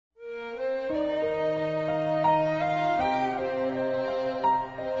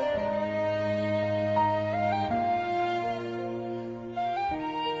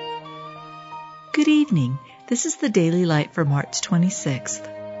Good evening. This is the Daily Light for March 26th.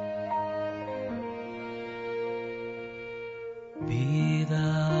 Be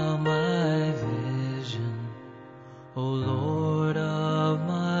thou my vision, O Lord of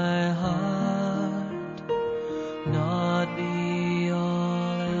my heart, not be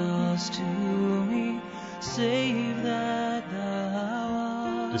all else to me, save that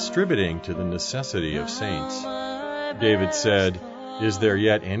thou art. Distributing to the necessity of saints, David said, "Is there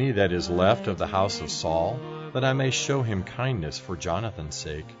yet any that is left of the house of Saul, that I may show him kindness for Jonathan's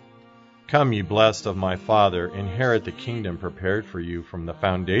sake? Come, ye blessed of my father, inherit the kingdom prepared for you from the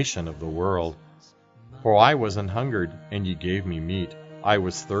foundation of the world. For I was an hungered, and ye gave me meat. I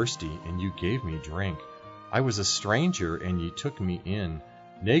was thirsty, and you gave me drink. I was a stranger, and ye took me in.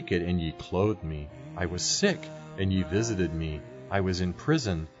 Naked, and ye clothed me. I was sick, and ye visited me. I was in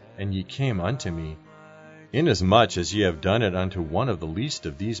prison, and ye came unto me. Inasmuch as ye have done it unto one of the least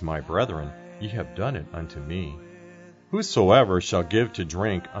of these my brethren, ye have done it unto me. Whosoever shall give to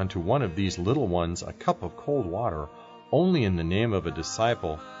drink unto one of these little ones a cup of cold water, only in the name of a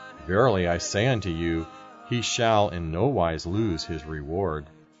disciple, verily I say unto you, he shall in no wise lose his reward.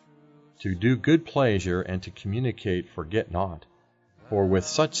 To do good pleasure and to communicate forget not, for with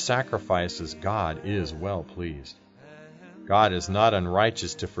such sacrifices God is well pleased. God is not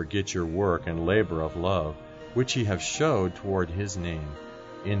unrighteous to forget your work and labor of love, which ye have showed toward his name,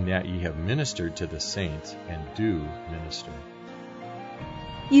 in that ye have ministered to the saints and do minister."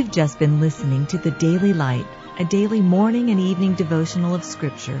 You've just been listening to the Daily Light, a daily morning and evening devotional of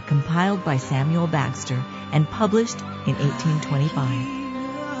Scripture compiled by Samuel Baxter and published in 1825.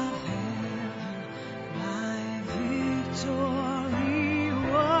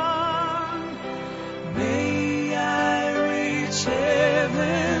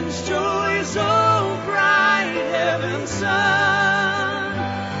 Heaven's joy so bright, heaven's sun,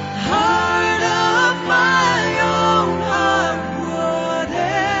 heart of my own heart,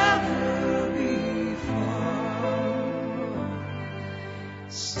 whatever befall,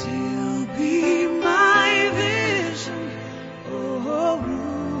 still be my vision, O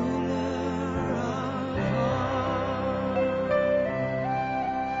ruler of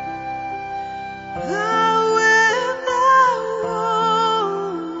all.